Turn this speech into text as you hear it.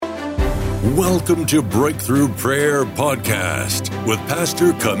Welcome to Breakthrough Prayer Podcast with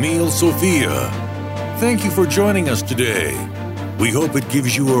Pastor Camille Sophia. Thank you for joining us today. We hope it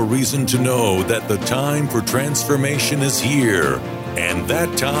gives you a reason to know that the time for transformation is here, and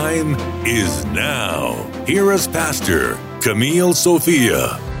that time is now. Here is Pastor Camille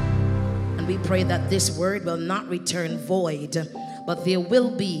Sophia. And we pray that this word will not return void, but there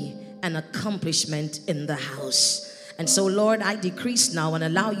will be an accomplishment in the house. And so, Lord, I decrease now and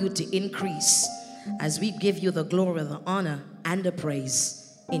allow you to increase as we give you the glory, the honor, and the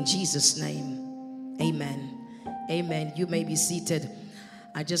praise. In Jesus' name, amen. Amen. You may be seated.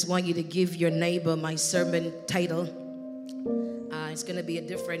 I just want you to give your neighbor my sermon title. It's going to be a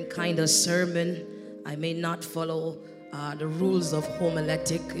different kind of sermon. I may not follow the rules of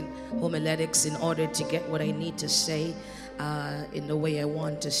homiletics in order to get what I need to say in the way I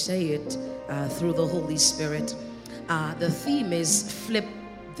want to say it through the Holy Spirit. The theme is flip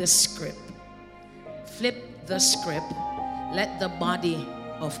the script. Flip the script. Let the body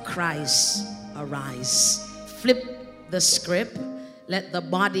of Christ arise. Flip the script. Let the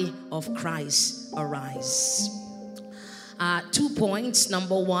body of Christ arise. 2 points.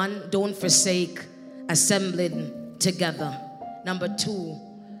 Number 1, don't forsake assembling together. Number 2,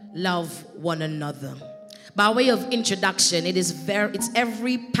 love one another. By way of introduction, it's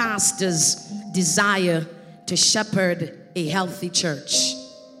every pastor's desire to shepherd a healthy church.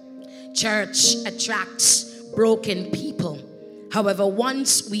 Church attracts broken people. However,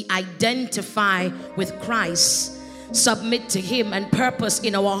 once we identify with Christ, submit to Him, and purpose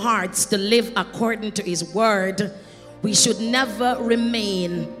in our hearts to live according to His word, we should never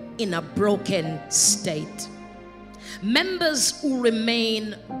remain in a broken state. Members who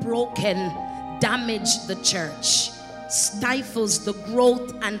remain broken damage the church, stifles the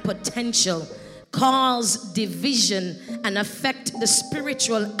growth and potential, cause division, and affect the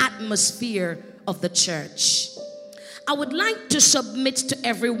spiritual atmosphere of the church. I would like to submit to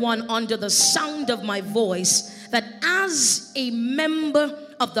everyone under the sound of my voice that as a member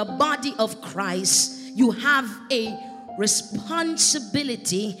of the body of Christ, you have a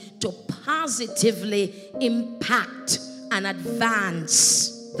responsibility to positively impact and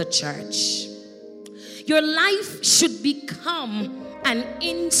advance the church. Your life should become an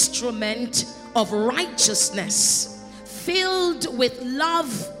instrument of righteousness, filled with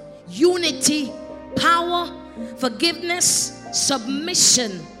love, unity, power, forgiveness,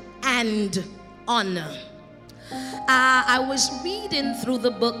 submission, and honor. I was reading through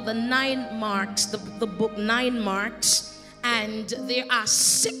the book, the 9 Marks, the book 9 Marks, and there are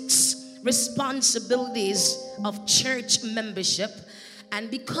 6 responsibilities of church membership.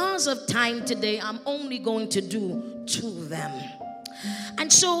 And because of time today, I'm only going to do 2 of them.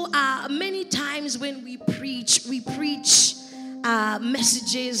 And so many times when we preach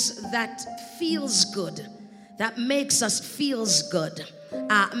messages that feels good, that makes us feels good,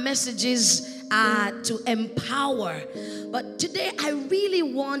 messages to empower. But today I really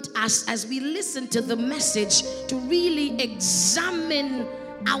want us, as we listen to the message, to really examine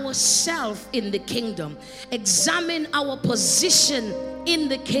ourselves in the kingdom, examine our position in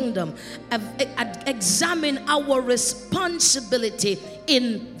the kingdom, examine our responsibility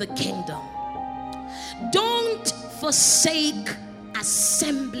in the kingdom. Don't forsake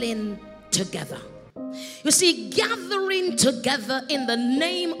assembling together. You see, gathering together in the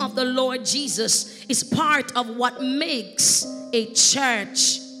name of the Lord Jesus is part of what makes a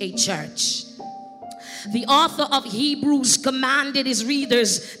church a church. The author of Hebrews commanded his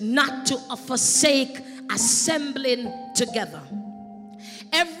readers not to forsake assembling together.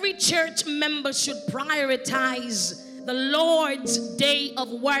 Every church member should prioritize the Lord's day of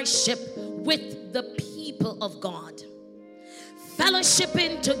worship with the people of God.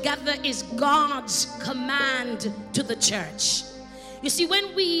 Fellowshipping together is God's command to the church. You see,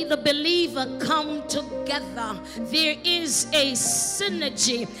 when we, the believer, come together, there is a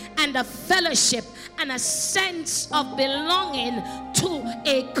synergy and a fellowship and a sense of belonging to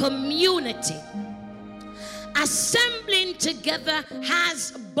a community. Assembling together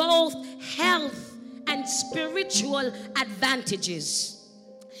has both health and spiritual advantages.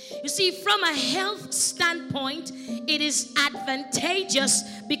 You see, from a health standpoint, it is advantageous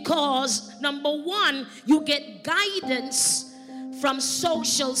because, number 1, you get guidance from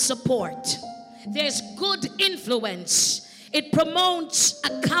social support. There's good influence. It promotes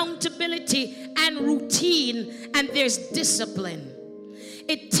accountability and routine, and there's discipline.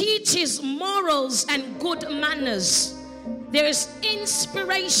 It teaches morals and good manners. There's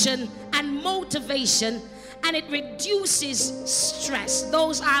inspiration and motivation, and it reduces stress.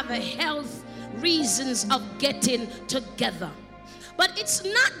 Those are the health reasons of getting together. But it's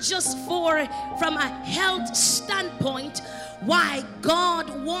not just from a health standpoint why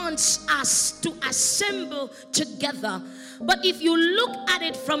God wants us to assemble together. But if you look at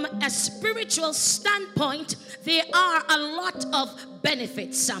it from a spiritual standpoint, there are a lot of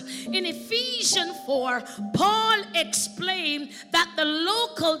benefits. In Ephesians 4, Paul explained that the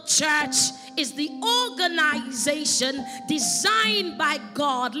local church is the organization designed by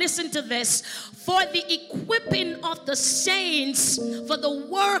God, listen to this, for the equipping of the saints for the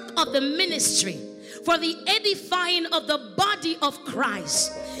work of the ministry, for the edifying of the body of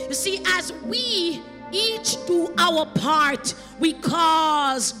Christ. You see, as we each do our part, we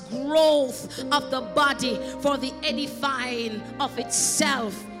cause growth of the body for the edifying of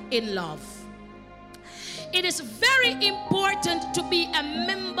itself in love. It is very important to be a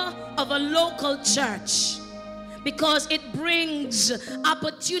member of a local church, because it brings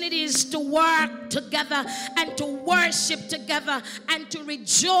opportunities to work together and to worship together and to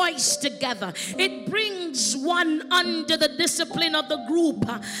rejoice together. It brings one under the discipline of the group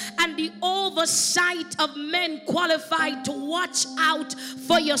and the oversight of men qualified to watch out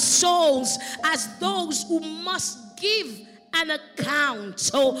for your souls as those who must give an account.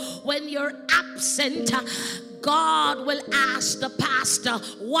 So when you're absent, God will ask the pastor,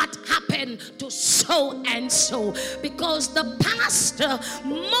 what happened to so and so? Because the pastor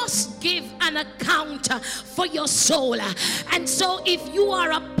must give an account for your soul. And so if you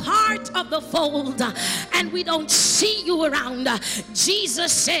are a part of the fold and we don't see you around,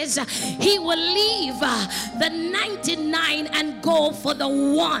 Jesus says he will leave the 99 and go for the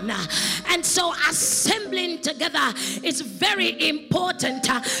one. And so assembling together is very important,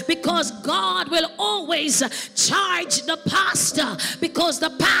 because God will always charge the pastor, because the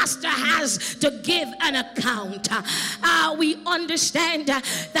pastor has to give an account. We understand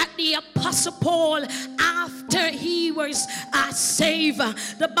that the Apostle Paul, after he was saved,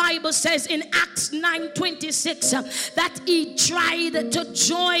 the Bible says in Acts 9:26 that he tried to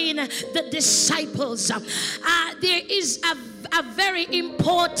join the disciples. There is a very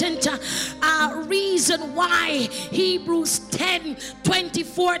important reason why Hebrews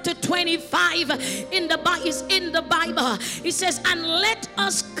 10:24 to 25 is in the Bible. It says, and let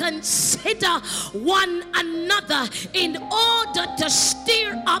us consider one another in order to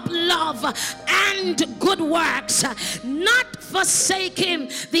stir up love and good works, not forsaking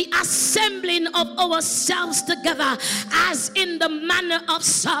the assembling of ourselves together as in the manner of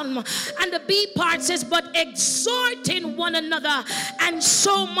some. And the B part says, but exhorting one another, and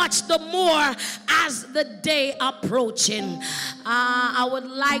so much the more as the day approaching. I would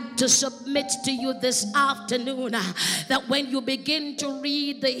like to submit to you this afternoon that when you begin to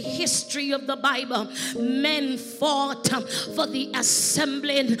read the history of the Bible, men fought for the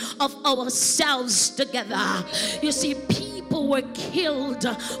assembling of ourselves together. You see, people were killed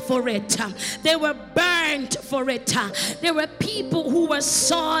for it. They were burnt for it. There were people who were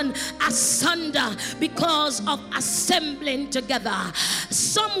sawn asunder because of assembling together.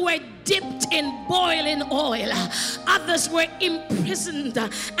 Some were dipped in boiling oil. Others were imprisoned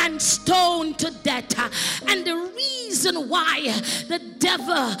and stoned to death. And the reason why the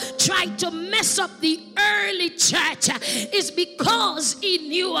devil tried to mess up the early church is because he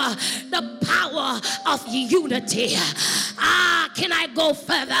knew the power of unity. Can I go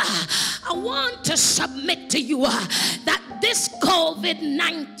further? I want to submit to you that this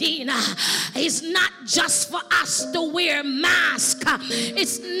COVID-19 is not just for us to wear masks.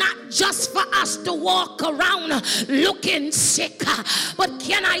 It's not just for us to walk around looking sick. But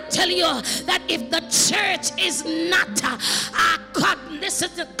can I tell you that if the church is not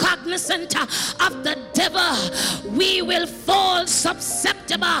cognizant of the devil, we will fall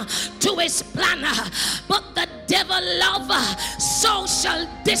susceptible to his plan. But the devil love social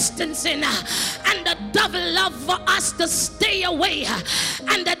distancing, and the devil love for us to stay away,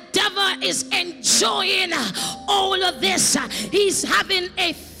 and the devil is enjoying all of this. He's having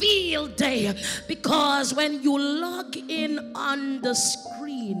a field day, because when you log in on the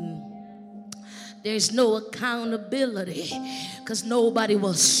screen, there's no accountability, because nobody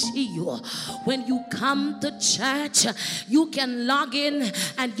will see you. When you come to church, you can log in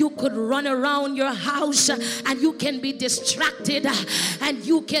and you could run around your house and you can be distracted and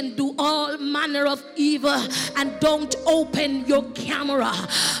you can do all manner of evil and don't open your camera.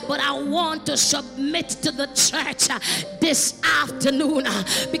 But I want to submit to the church this afternoon,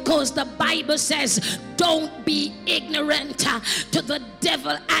 because the Bible says, don't be ignorant to the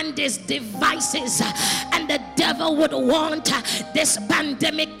devil and his devices. And the devil would want this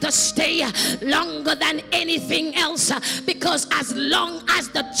pandemic to stay longer than anything else, because as long as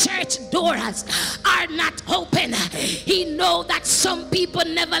the church doors are not open, he know that some people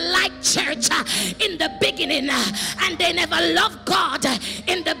never liked church in the beginning, and they never loved God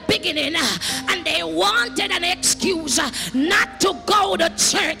in the beginning, and they wanted an excuse not to go to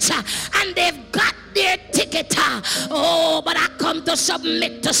church, and they've got their ticket. Oh, but I come to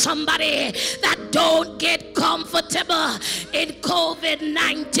submit to somebody that don't get comfortable in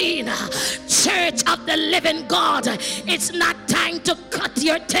COVID-19. Church of the living God, it's not time to cut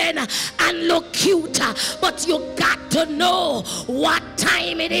your tin and look cute, but you got to know what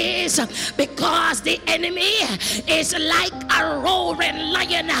time it is, because the enemy is like a roaring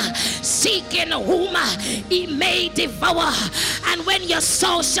lion seeking whom he may devour. And when you're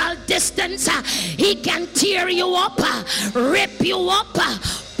social distance, he can tear you up, rip you up,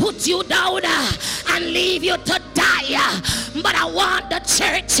 put you down, and leave you to die. But I want the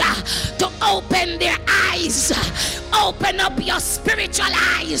church to open their eyes. Open up your spiritual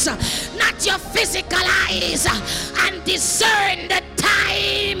eyes, not your physical eyes, and discern the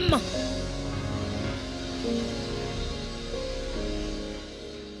time.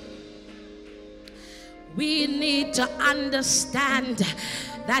 We need to understand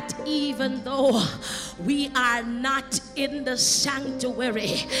that even though we are not in the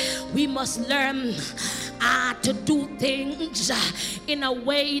sanctuary, we must learn to do things in a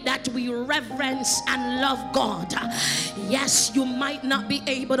way that we reverence and love God. Yes, you might not be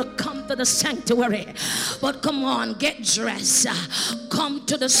able to come to the sanctuary, but come on, get dressed, come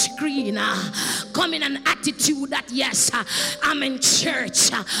to the screen, come in an attitude that yes, I'm in church.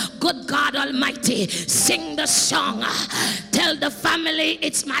 Good God Almighty, sing the song, tell the family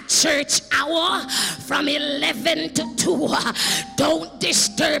it's my church hour from 11 to 2. Don't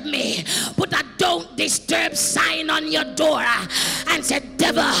disturb me. Put a don't disturb sign on your door and say,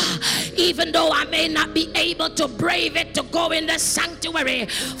 devil, even though I may not be able to brave it to go in the sanctuary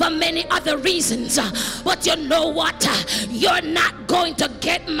for many other reasons, but you know what? You're not going to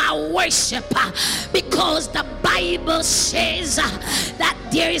get my worship, because the Bible says that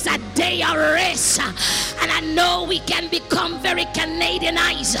there is a day of rest. And I know we can become very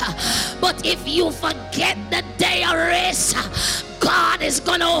Canadianized, but if you forget the day of rest, God is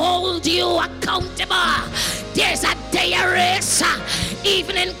gonna hold you accountable. There's a day of rest,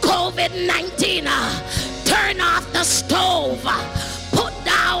 even in COVID-19. Turn off the stove, put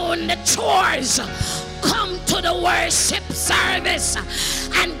down the chores, come to the worship service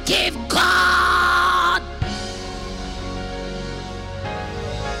and give God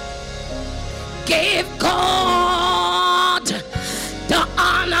the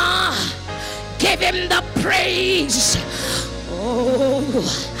honor, give him the praise. Oh,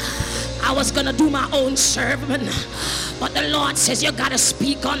 I was gonna do my own sermon, but the Lord says you gotta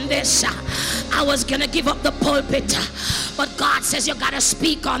speak on this. I was gonna give up the pulpit, but God says you gotta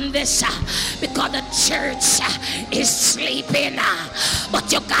speak on this, because the church is sleeping,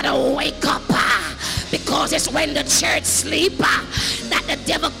 but you gotta wake up, because it's when the church sleep that the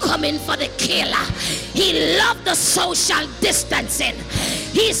devil come in for the kill. He loved the social distancing.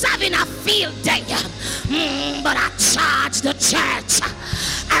 He's having a field day, but I charge the church,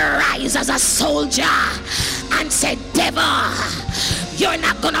 arise as a soldier and say, devil, you're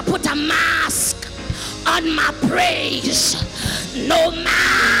not gonna put a mask on my praise, no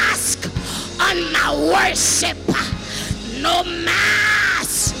mask on my worship, no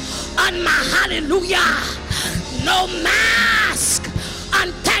mask on my hallelujah, no mask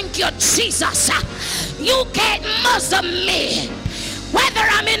on thank you Jesus. You can't muzzle me, whether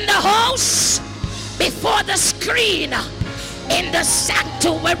I'm in the house, before the screen, in the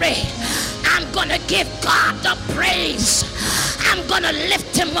sanctuary. I'm gonna give God the praise. I'm gonna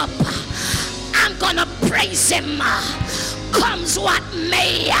lift him up. I'm gonna praise him. Comes what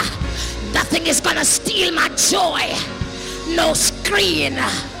may, nothing is gonna steal my joy. No screen,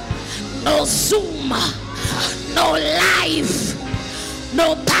 no Zoom, no live,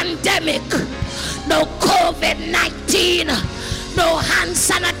 no pandemic, no COVID-19, no hand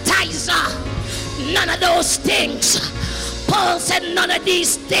sanitizer, none of those things. Paul said none of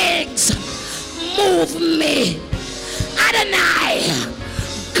these things move me. Adonai,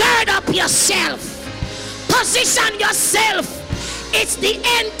 gird up yourself, position yourself. It's the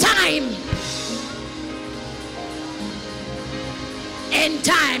end time. End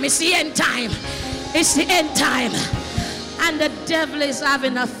time. It's the end time. It's the end time. And the devil is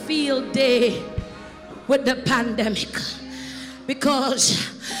having a field day with the pandemic, because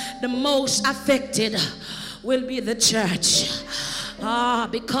the most affected will be the church.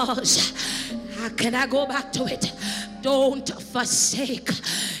 Because, can I go back to it? Don't forsake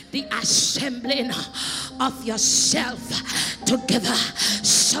the assembling of yourself together.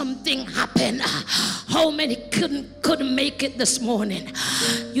 Something happened. How many couldn't make it this morning?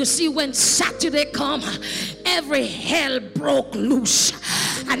 You see, when Saturday come, every hell broke loose.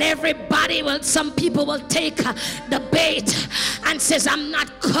 And everybody some people will take the bait and says, I'm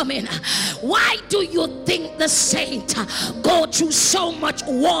not coming. Why do you think the saint go through so much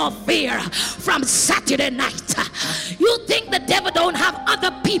warfare from Saturday night? You think the devil don't have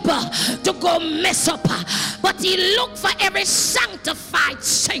other people to go mess up, but he look for every sanctified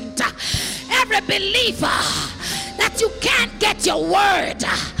saint, every believer that you can't get your word.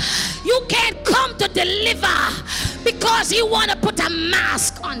 You can't come to deliver because he want to put a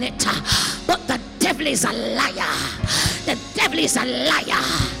mask on it. But the devil is a liar. The devil is a liar.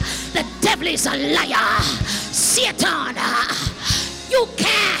 The devil is a liar. Satan, you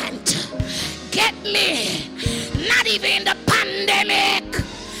can't get me. Not even in the pandemic.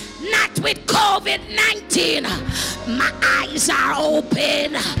 Not with COVID-19. My eyes are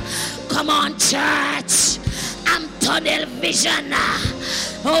open. Come on, church. I'm tunnel vision.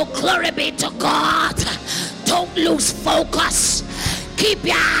 Oh, glory be to God. Don't lose focus. Keep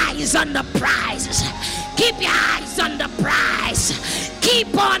your eyes on the prize. Keep your eyes on the prize.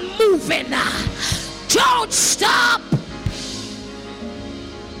 Keep on moving. Don't stop.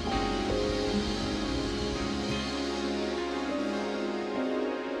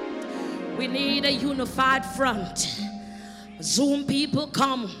 We need a unified front. Zoom people,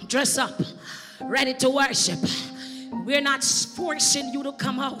 come, dress up, ready to worship. We're not forcing you to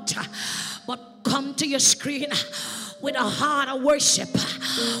come out, but come to your screen with a heart of worship.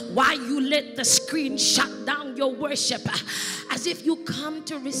 Why you let the screen shut down your worship? As if you come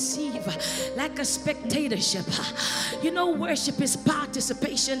to receive, like a spectatorship. You know, worship is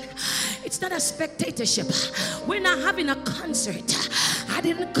participation. It's not a spectatorship. We're not having a concert. I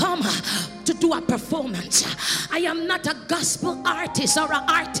didn't come to do a performance. I am not a gospel artist or an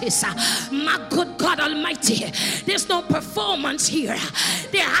artist. My good God Almighty, there's no performance here.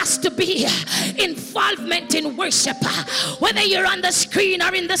 There has to be involvement in worship, whether you're on the screen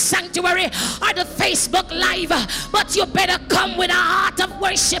or in the sanctuary or the Facebook Live. But you better come with a heart of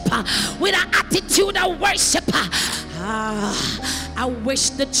worship, with an attitude of worship. I wish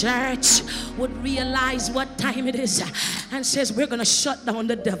the church would realize what time it is and says, we're going to shut down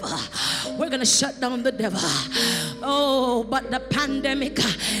the devil. We're going to shut down the devil. Oh, but the pandemic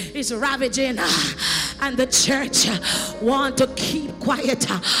is ravaging and the church want to keep quiet,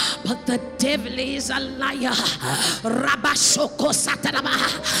 but the devil is a liar.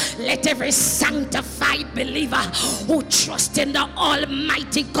 Let every sanctified believer who trusts in the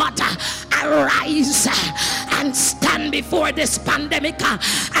Almighty God arise and stand before this pandemic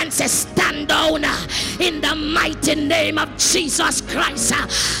and say, stand down in the mighty name of Jesus Christ.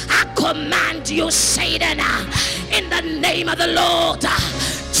 I command you, Satan, in the name of the Lord,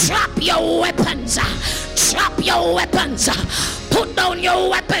 drop your weapons. Drop your weapons. Put down your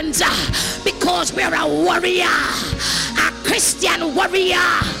weapons, because we're a warrior, a Christian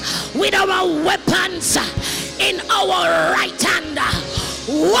warrior, with our weapons in our right hand.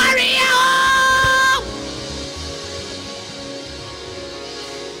 Warrior!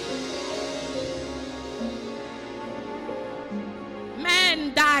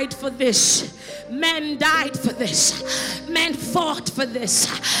 Men died for this. Men died for this. Men fought for this.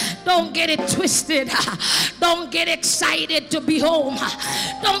 Don't get it twisted. Don't get excited to be home.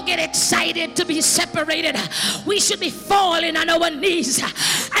 Don't get excited to be separated. We should be falling on our knees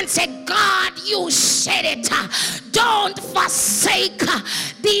and say, God, you said it. Don't forsake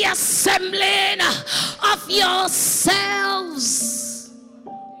the assembling of yourselves.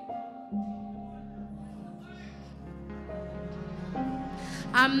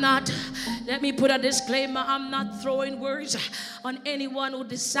 I'm not, let me put a disclaimer, I'm not throwing words on anyone who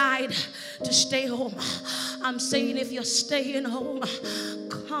decide to stay home. I'm saying if you're staying home,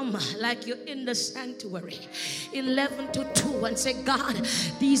 come like you're in the sanctuary 11 to 2 and say, God,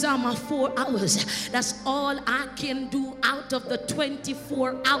 these are my 4 hours. That's all I can do out of the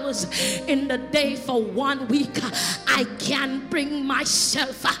 24 hours in the day for 1 week. I can bring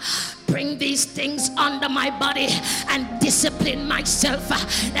myself, bring these things under my body and discipline myself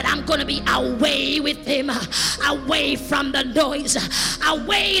that I'm going to be away with him, away from the noise,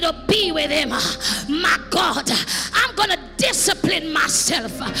 away to be with him. My God, I'm going to discipline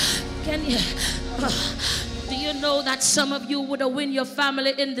myself. Can you, do you you know that some of you would have win your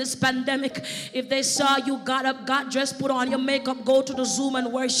family in this pandemic if they saw you got up, got dressed, put on your makeup, go to the Zoom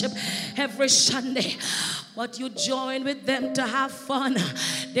and worship every Sunday? But you join with them to have fun.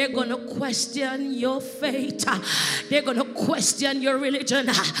 They're going to question your faith. They're going to question your religion.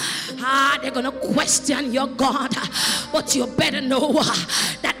 They're going to question your God. But you better know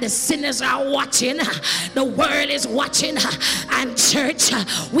that the sinners are watching. The world is watching. And church,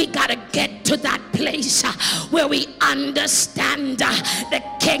 we got to get to that place where we understand the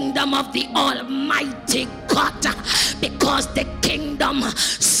kingdom of the Almighty God. Because the kingdom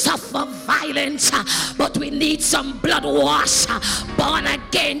suffer violence, but we need some blood wash, born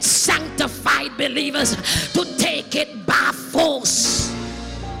again, sanctified believers to take it by force.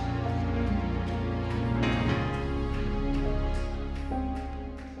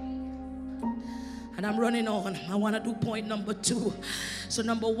 And I'm running on. I want to do point number 2. So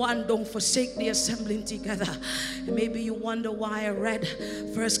number 1, don't forsake the assembling together. And maybe you wonder why I read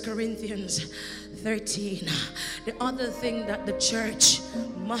 1 Corinthians 13. The other thing that the church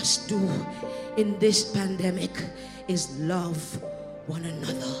must do in this pandemic is love one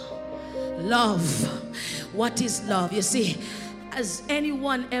another. Love. What is love? You see, has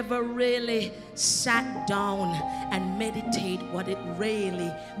anyone ever really sat down and meditate what it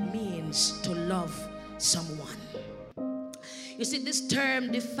really means to love someone? You see, this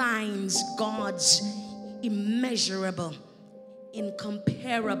term defines God's immeasurable,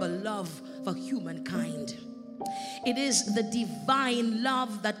 incomparable love for humankind. It is the divine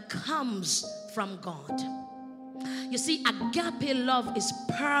love that comes from God. You see, agape love is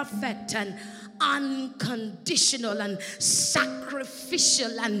perfect and unconditional and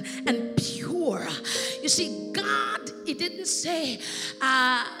sacrificial and pure. You see, God, it didn't say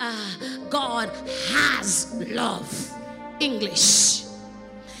God has love. English.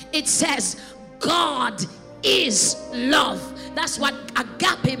 It says God is love. That's what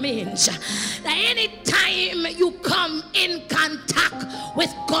agape means. That anytime you come in contact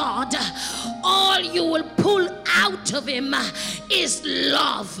with God, all you will pull out of him is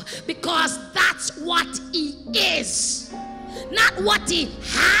love, because that's what he is. Not what he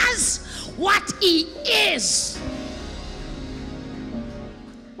has, what he is.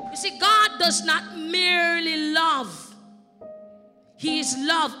 You see, God does not merely love. He is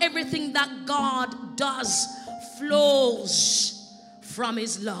love. Everything that God does flows from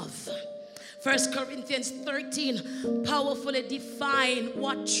his love. 1 Corinthians 13 powerfully define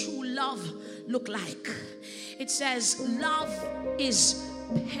what true love look like. It says love is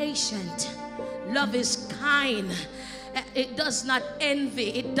patient, love is kind, it does not envy,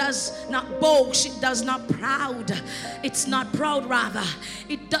 it does not boast, it does not proud, it's not proud rather,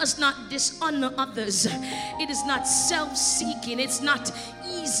 it does not dishonor others, it is not self-seeking, it's not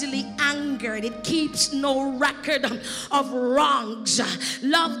easily angered, it keeps no record of wrongs.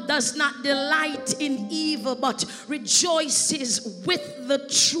 Love does not delight in evil but rejoices with the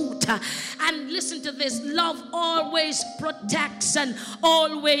truth. And listen to this, love always protects and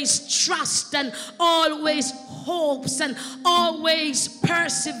always trusts and always hopes and always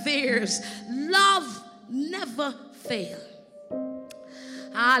perseveres. Love never fails.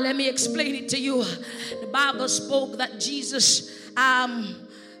 Let me explain it to you. The Bible spoke that Jesus,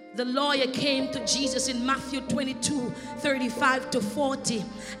 the lawyer came to Jesus in Matthew 22:35-40,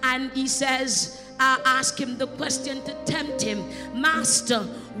 and he says, ask him the question to tempt him, Master,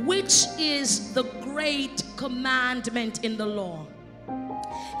 which is the great commandment in the law?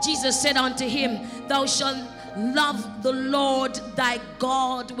 Jesus said unto him, Thou shalt love the Lord thy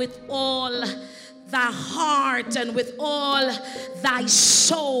God with all thy heart and with all thy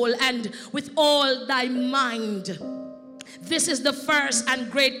soul and with all thy mind. This is the first and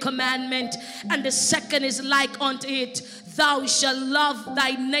great commandment, and the second is like unto it, Thou shalt love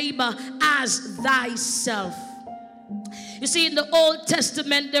thy neighbor as thyself. You see, in the Old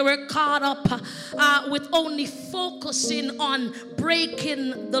Testament, they were caught up with only focusing on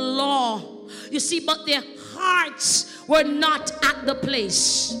breaking the law. You see, but their hearts were not at the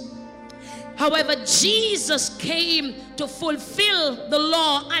place. However, Jesus came to fulfill the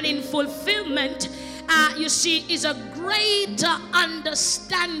law, and in fulfillment, you see, is a greater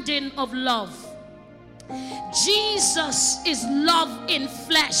understanding of love. Jesus is love in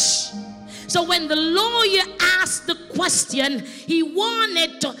flesh. So when the lawyer asked the question, he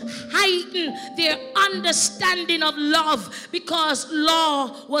wanted to heighten their understanding of love because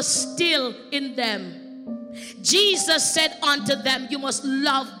law was still in them. Jesus said unto them, you must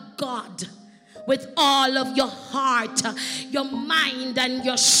love God with all of your heart, your mind, and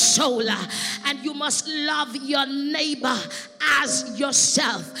your soul. And you must love your neighbor as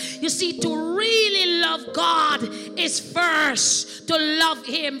yourself. You see, to really love God is first to love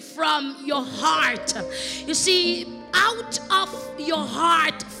him from your heart. You see, out of your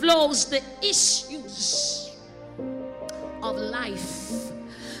heart flows the issues of life.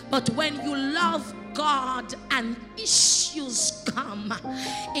 But when you love God and issues come,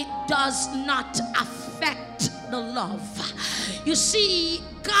 it does not affect the love. You see,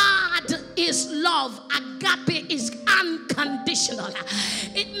 God is love. Agape is unconditional.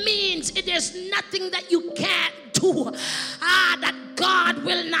 It means there's nothing that you can't do that God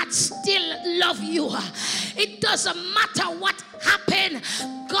will not still love you. It doesn't matter what happened.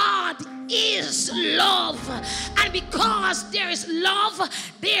 God is love, and because there is love,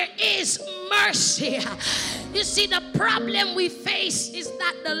 there is mercy. You see, the problem we face is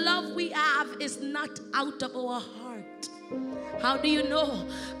that the love we have is not out of our heart. How do you know?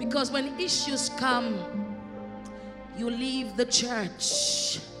 Because when issues come, you leave the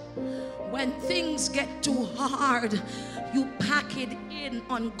church. When things get too hard, you pack it in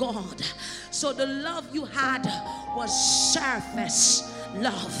on God. So the love you had was surface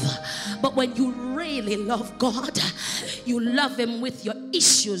love. But when you really love God, you love him with your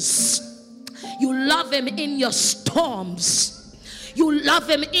issues. You love him in your storms. You love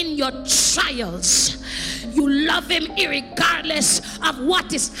him in your trials. You love him irregardless of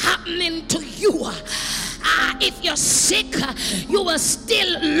what is happening to you. If you're sick, you will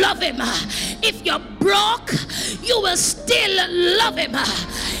still love him. If you're broke, you will still love him.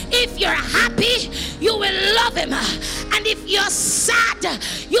 If you're happy, you will love him. And if you're sad,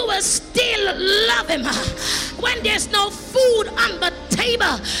 you will still love him. When there's no food on the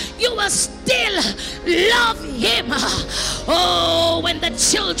table, you will still love him. Oh, when the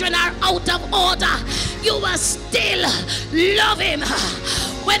children are out of order, you will still love him.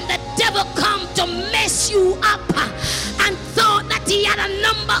 When the devil come to mess you up and thought that he had a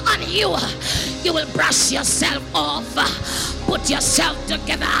number on you, you will brush yourself off, put yourself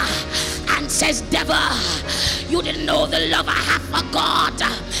together, and says, devil, you didn't know the love I have for God.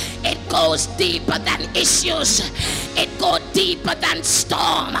 It goes deeper than issues. It goes deeper than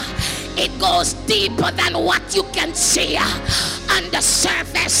storm. It goes deeper than what you can see on the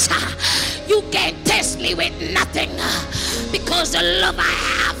surface. You can't test me with nothing, because the love I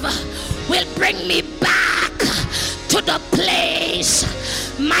have will bring me back to the place.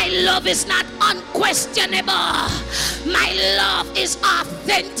 My love is not unquestionable. My love is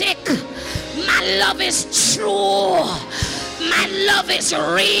authentic. My love is true. My love is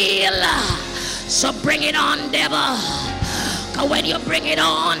real. So bring it on, devil. Because when you bring it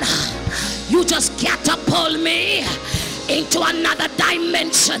on, you just catapult me into another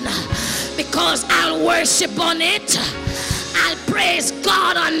dimension. Because I'll worship on it. I'll praise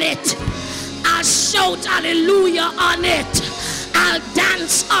God on it. I'll shout hallelujah on it. I'll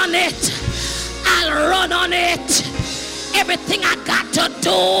dance on it. I'll run on it. Everything I got to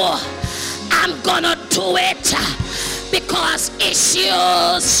do, I'm gonna do it. Because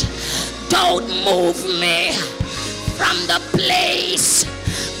issues don't move me from the place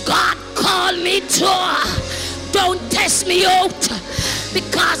God called me to. Don't test me out,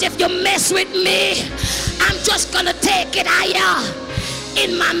 because if you mess with me, I'm just gonna take it higher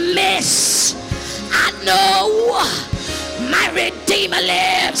in my mess. I know my Redeemer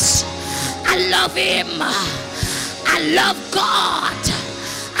lives. I love him. I love God.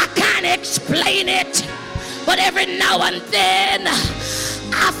 I can't explain it, but every now and then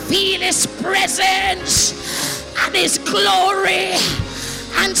I feel his presence and his glory.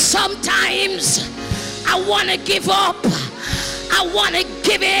 And sometimes I want to give up. I want to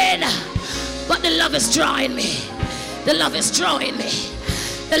give in. But the love is drawing me. The love is drawing me.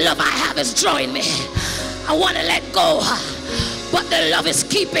 The love I have is drawing me. I want to let go, but the love is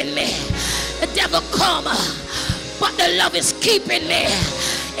keeping me. The devil come, but the love is keeping me.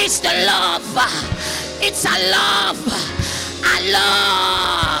 It's the love. It's a love. I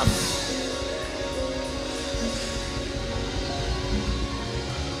love.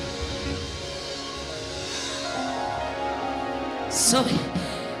 So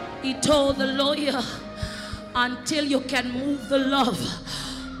he told the lawyer, until you can move the love,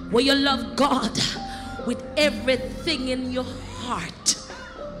 where you love God with everything in your heart,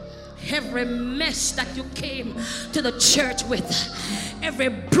 every mess that you came to the church with, every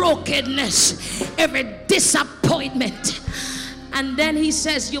brokenness, every disappointment. And then he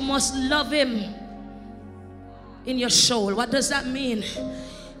says you must love him in your soul. What does that mean?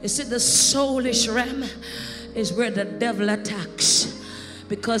 You see, the soulish realm is where the devil attacks.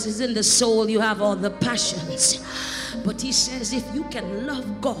 because it's in the soul you have all the passions. But he says if you can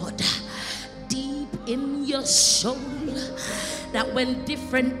love God deep in your soul, that when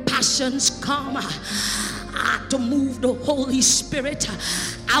different passions come to move the Holy Spirit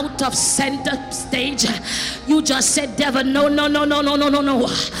out of center stage, you just said, devil, no.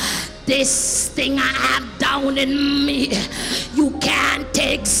 This thing I have down in me, you can't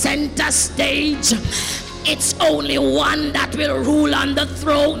take center stage. It's only one that will rule on the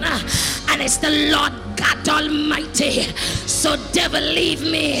throne, and it's the Lord God Almighty. So devil, leave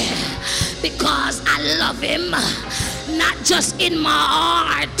me, because I love him, not just in my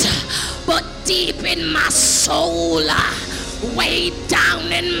heart, but deep in my soul, way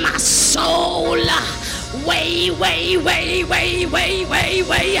down in my soul, way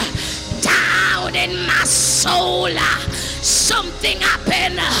down in my soul. Something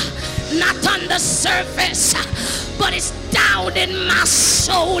happened, not on the surface, but it's down in my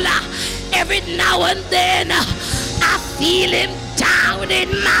soul. Every now and then I feel him down in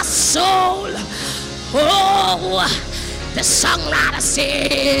my soul. Oh, the songwriter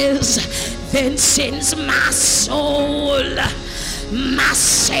says, then sings my soul, my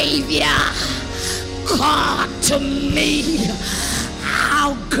Savior, call to me,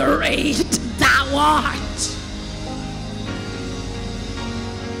 how great thou art.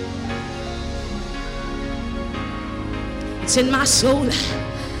 It's in my soul.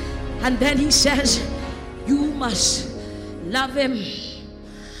 And then he says, you must love him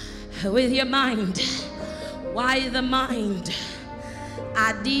with your mind. Why the mind?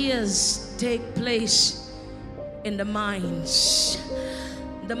 Ideas take place in the minds.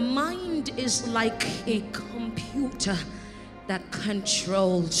 The mind is like a computer that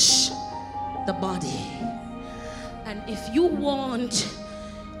controls the body. And if you want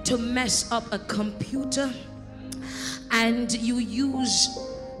to mess up a computer and you use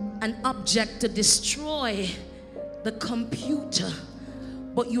an object to destroy the computer,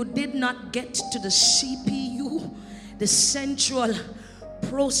 but you did not get to the CPU, the central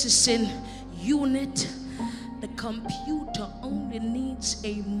processing unit, the computer only needs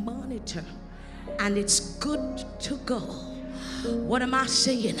a monitor and it's good to go. What am I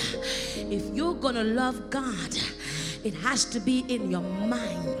saying? If you're gonna love God, it has to be in your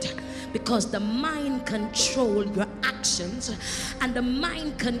mind, because the mind controls your actions and the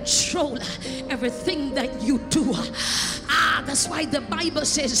mind controls everything that you do. That's why the Bible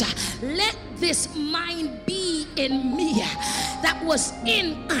says, let this mind be in me that was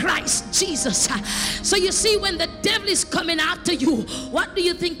in Christ Jesus. So you see, when the devil is coming after you, what do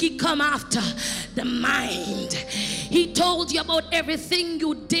you think he come after? The mind. He told you about everything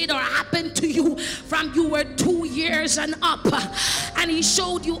you did or happened to you from you were 2 years and up, and he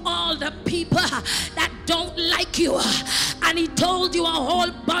showed you all the people that don't like you, and he told you a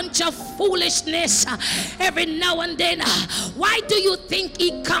whole bunch of foolishness every now and then. Why do you think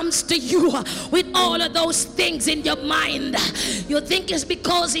he comes to you with all of those things in your mind? You think it's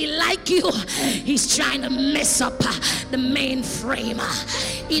because he like you? He's trying to mess up the mainframe.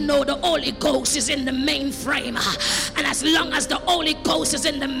 He know the Holy Ghost is in the mainframe, and as long as the Holy Ghost is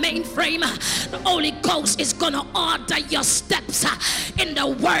in the mainframe, the Holy Ghost is gonna order your steps in the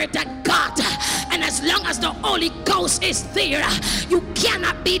Word of God. And as long as the Holy Ghost is there, you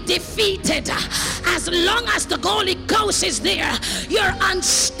cannot be defeated. As long as the Holy Ghost is there, you're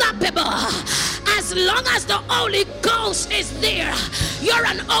unstoppable. As long as the Holy Ghost is there, you're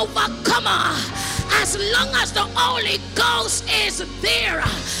an overcomer. As long as the Holy Ghost is there,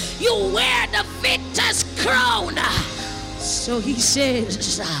 you wear the victor's crown. So he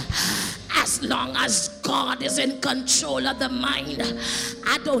says, as long as God is in control of the mind,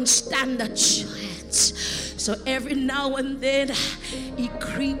 I don't stand a chance. So every now and then he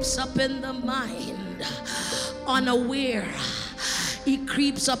creeps up in the mind unaware. He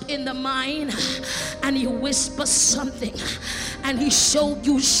creeps up in the mind and he whispers something, and he showed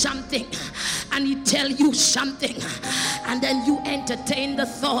you something, and he tell you something, and then you entertain the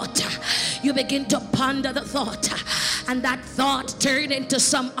thought. You begin to ponder the thought, and that thought turn into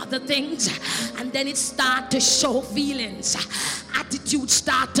some other things, and then it start to show feelings. Attitudes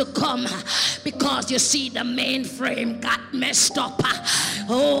start to come, because you see the mainframe got messed up.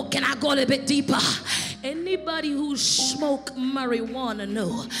 Oh, can I go a little bit deeper? Anybody who smoke marijuana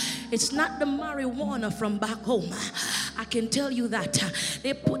know it's not the marijuana from back home. I can tell you that.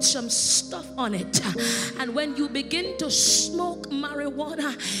 They put some stuff on it, and when you begin to smoke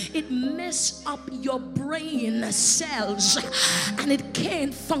marijuana, it messes up your brain cells and it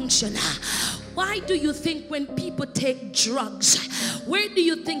can't function. Why do you think when people take drugs, where do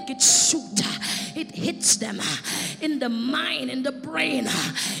you think it shoots? it hits them in the mind, in the brain.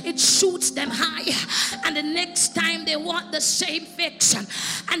 It shoots them high, and the next time they want the same fix.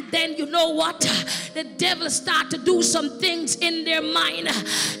 And then you know what? The devil start to do some things in their mind.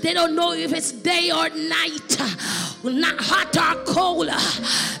 They don't know if it's day or night, not hot or cold,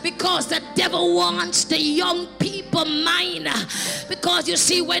 because the devil wants the young people mind. Because you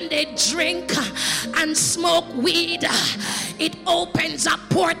see, when they drink and smoke weed, it opens a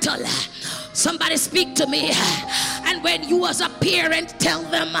portal. Somebody speak to me. And when you as a parent tell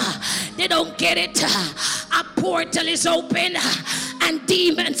them they don't get it, a portal is open and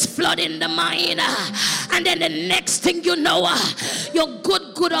demons flood in the mind. And then the next thing you know, you're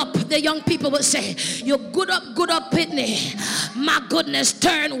good up. The young people will say, you're good up, Pitney. My goodness,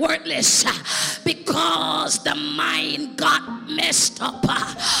 turn worthless, because the mind got messed up.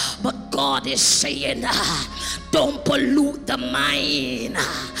 But God is saying, don't pollute the mind.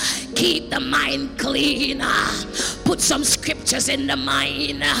 Keep the mind clean. Put some scriptures in the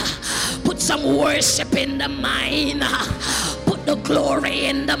mind. Put some worship in the mind. Put the glory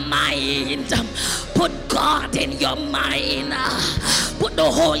in the mind. Put God in your mind. Put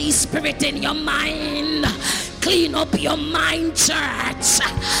the Holy Spirit in your mind. Clean up your mind, church.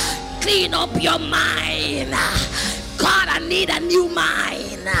 Clean up your mind. God, I need a new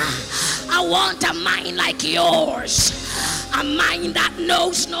mind. I want a mind like yours. A mind that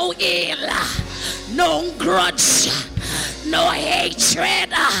knows no ill, no grudge, no hatred,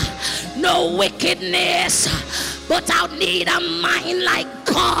 no wickedness. But I need a mind like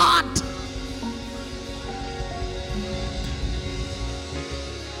God.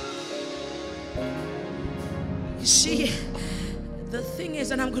 You see, the thing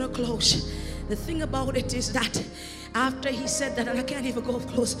is, and I'm going to close, the thing about it is that after he said that, and I can't even go up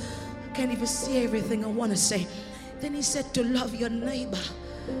close, I can't even see everything I want to say. Then he said to love your neighbor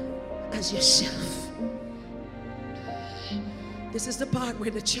as yourself. This is the part where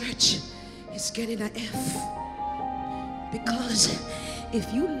the church is getting an F. Because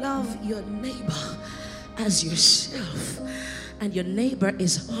if you love your neighbor as yourself, and your neighbor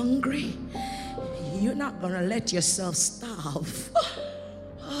is hungry, you're not going to let yourself starve.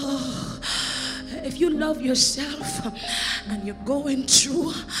 Oh, if you love yourself and you're going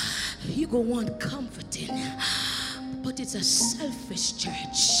through, you're going to want comforting. But it's a selfish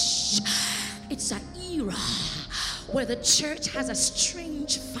church. It's an era where the church has a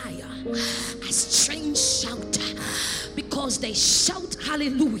strange fire, a strange shout, because they shout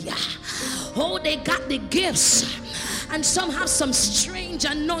hallelujah. Oh, they got the gifts, and some have some strange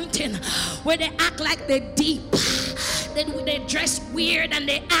anointing where they act like they're deep. They dress weird and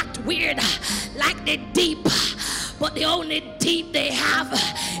they act weird like they're deep. But the only deep they have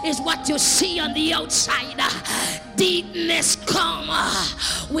is what you see on the outside. Deepness come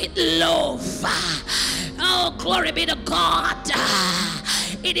with love. Oh, glory be to God.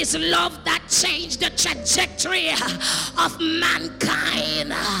 It is love that changed the trajectory of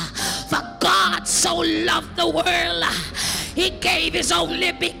mankind. For God so loved the world, he gave his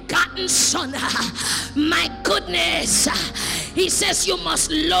only begotten son. My goodness, he says you must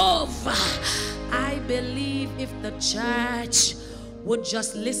love. I believe if the church would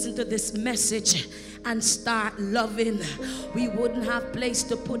just listen to this message and start loving, we wouldn't have place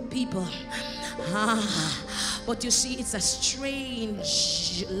to put people. But you see, it's a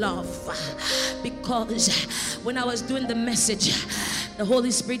strange love, because when I was doing the message, the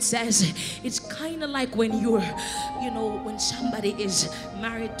Holy Spirit says it's kind of like when you're, when somebody is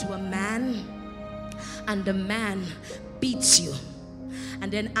married to a man and the man beats you,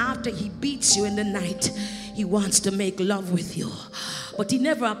 and then after he beats you in the night, he wants to make love with you, but he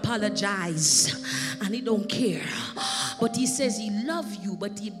never apologizes and he don't care. But he says he loves you,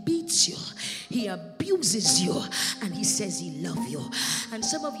 but he beats you, he abuses you, and he says he loves you. And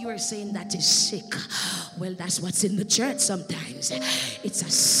some of you are saying that is sick. Well, that's what's in the church sometimes. It's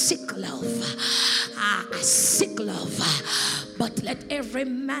a sick love. A sick love. But let every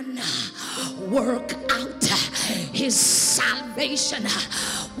man work out his salvation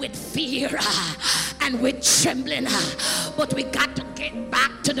with fear and with trembling. But we got to get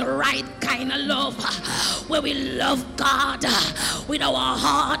back to the right kind of love, where we love God with our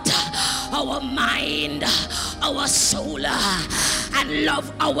heart, our mind, our soul, and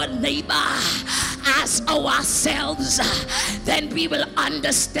love our neighbor as ourselves. Then we will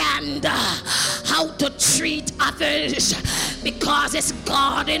understand how to treat others, because it's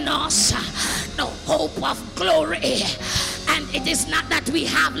God in us, the hope of glory. And it is not that we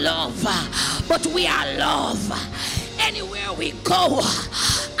have love, but we are love. Anywhere we go,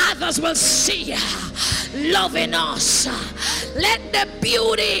 others will see love in us. Let the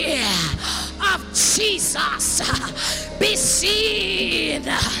beauty of Jesus be seen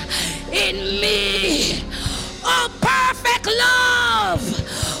in me. Oh, perfect love,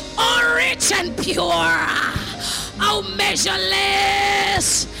 oh, rich and pure, oh,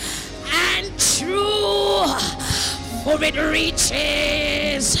 measureless and true, for it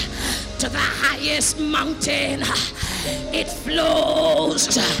reaches to the highest mountain, it flows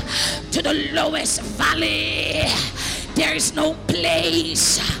to the lowest valley. There is no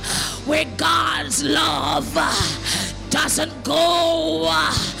place where God's love doesn't go.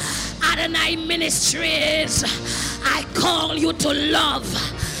 Adonai Ministries, I call you to love.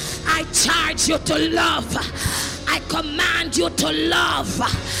 I charge you to love. I command you to love.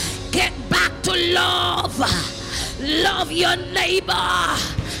 Get back to love. Love your neighbor.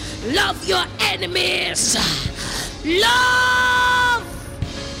 Love your enemies. Love.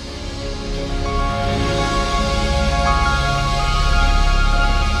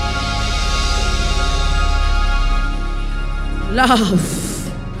 Love.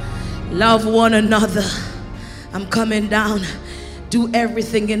 Love one another. I'm coming down. Do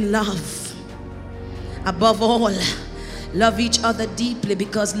everything in love. Above all, love each other deeply,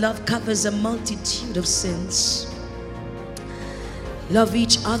 because love covers a multitude of sins. Love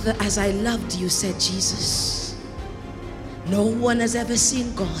each other as I loved you, said Jesus. No one has ever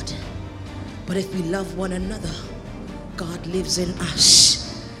seen God, but if we love one another, God lives in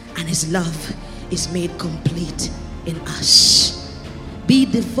us, and his love is made complete in us. Be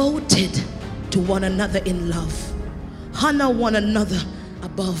devoted to one another in love. Honor one another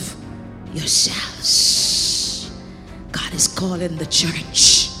above yourselves. God is calling the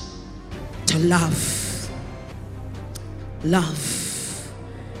church to love. Love.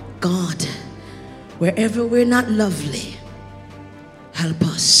 God, wherever we're not lovely, help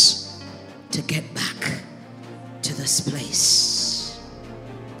us to get back to this place.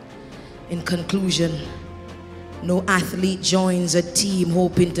 In conclusion, no athlete joins a team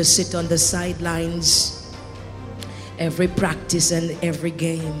hoping to sit on the sidelines every practice and every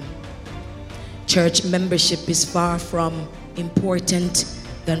game. Church membership is far from important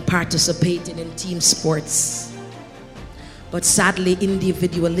than participating in team sports. But sadly,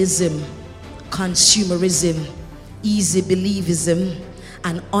 individualism, consumerism, easy believism,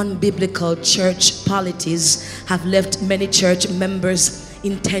 and unbiblical church polities have left many church members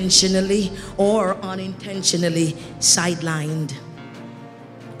intentionally or unintentionally sidelined.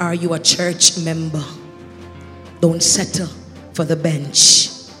 Are you a church member? Don't settle for the bench.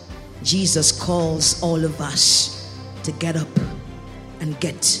 Jesus calls all of us to get up and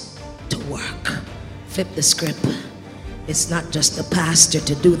get to work. Flip the script. It's not just the pastor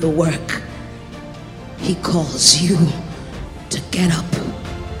to do the work. He calls you to get up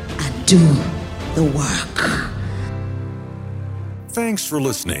and do the work. Thanks for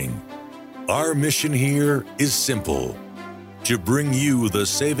listening. Our mission here is simple: to bring you the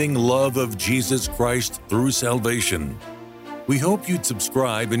saving love of Jesus Christ through salvation. We hope you'd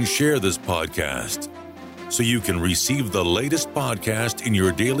subscribe and share this podcast so you can receive the latest podcast in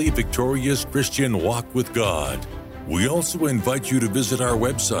your daily victorious Christian walk with God. We also invite you to visit our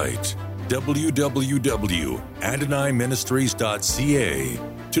website, www.adonaiministries.ca,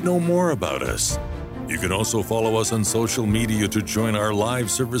 to know more about us. You can also follow us on social media to join our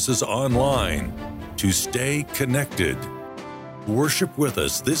live services online to stay connected. Worship with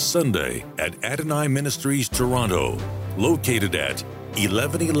us this Sunday at Adonai Ministries Toronto, located at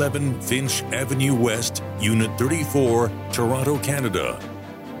 1111 Finch Avenue West, Unit 34, Toronto, Canada.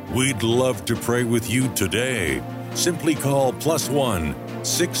 We'd love to pray with you today. Simply call +1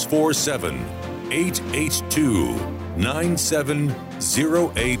 647 882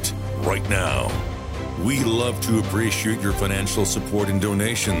 9708 right now. We love to appreciate your financial support and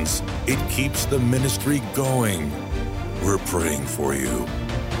donations. It keeps the ministry going. We're praying for you.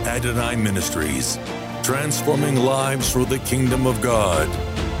 Adonai Ministries, transforming lives for the kingdom of God.